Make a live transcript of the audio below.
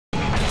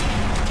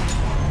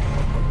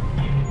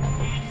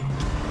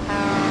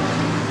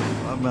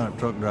I've been a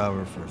truck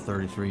driver for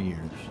 33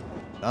 years.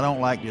 I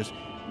don't like just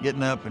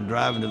getting up and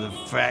driving to the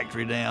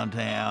factory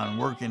downtown,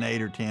 working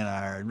 8 or 10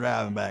 hours,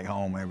 driving back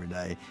home every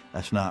day.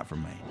 That's not for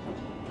me.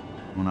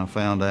 When I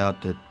found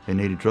out that they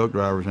needed truck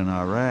drivers in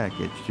Iraq,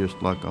 it's just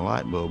like a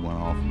light bulb went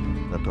off.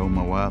 I told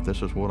my wife,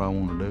 this is what I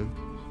want to do.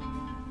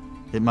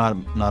 It might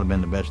not have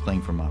been the best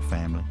thing for my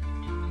family,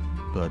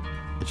 but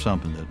it's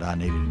something that I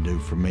needed to do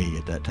for me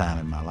at that time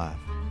in my life.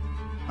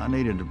 I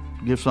needed to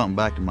give something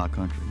back to my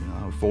country. You know,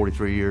 I was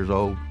 43 years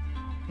old,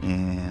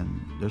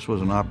 and this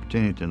was an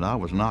opportunity that I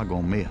was not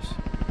going to miss.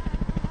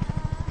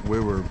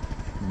 We were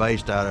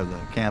based out of the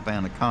Camp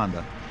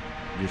Anaconda,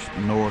 just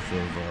north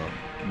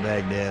of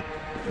Baghdad.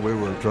 We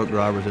were truck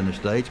drivers in the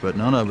States, but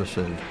none of us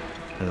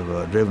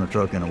have driven a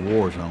truck in a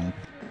war zone.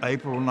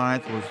 April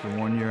 9th was the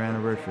 1-year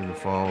anniversary of the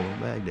fall of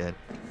Baghdad.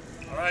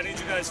 All right, I need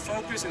you guys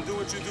focus and do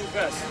what you do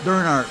best.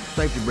 During our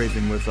safety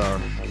briefing with our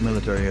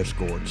military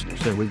escorts, they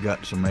said we've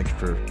got some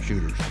extra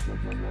shooters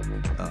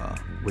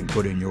we can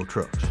put in your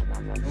trucks.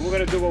 And we're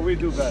going to do what we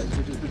do best,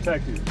 which is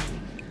protect you.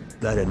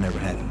 That had never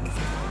happened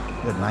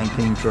before. We had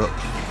 19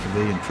 trucks,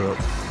 civilian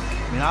trucks.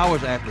 I mean, I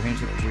was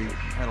apprehensive. We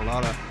had a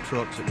lot of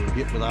trucks that were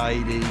hit with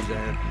IEDs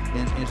there.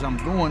 And as I'm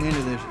going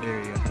into this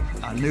area,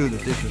 I knew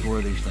that this is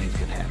where these things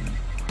could happen.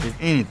 If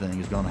anything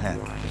is going to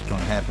happen, it's going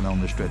to happen on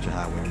this stretch of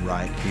highway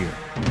right here.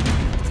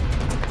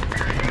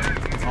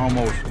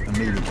 Almost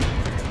immediately.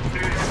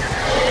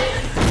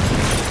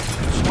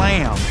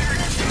 Slam!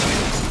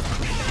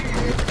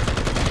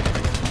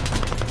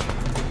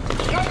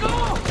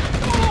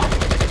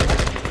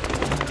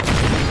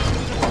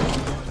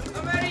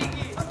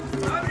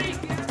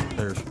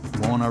 There's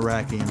one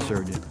Iraqi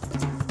insurgent.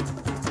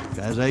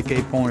 Guy's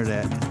AK pointed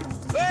at me.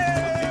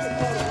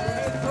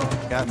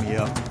 Got me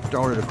up,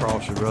 started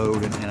across the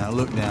road, and I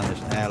looked down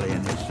this alley,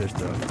 and it's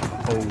just a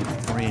whole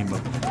stream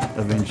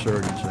of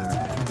insurgents there.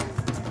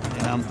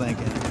 And I'm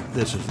thinking,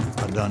 this is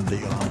a done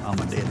deal. I'm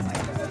a dead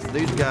man.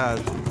 These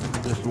guys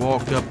just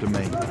walked up to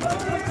me.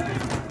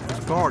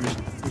 This car just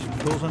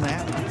pulls in the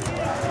alley.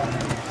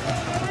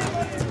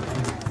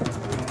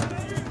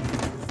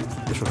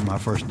 This was my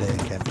first day in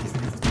captivity.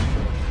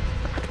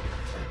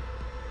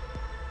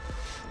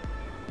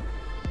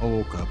 I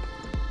woke up,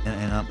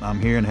 and I'm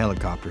hearing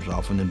helicopters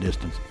off in the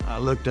distance. I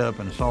looked up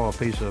and I saw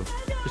just a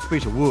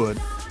piece of wood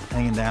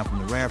hanging down from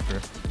the rafter,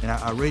 and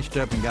I reached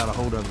up and got a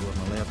hold of it with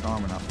my left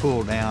arm, and I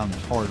pulled down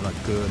as hard as I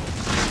could.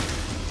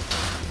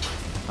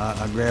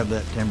 I grabbed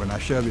that timber and I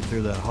shoved it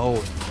through that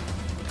hole,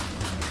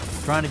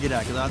 trying to get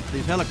out, because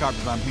these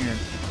helicopters I'm hearing,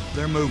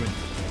 they're moving.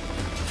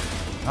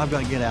 I've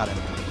got to get out of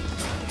it.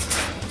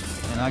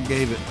 And I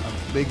gave it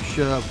a big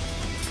shove,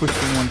 pushed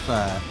to one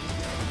side,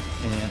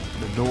 and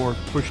the door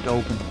pushed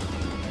open,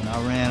 and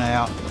I ran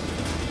out.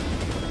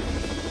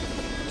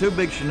 2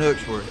 big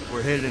Chinooks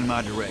were headed in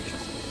my direction.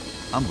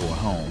 I'm going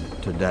home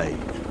today.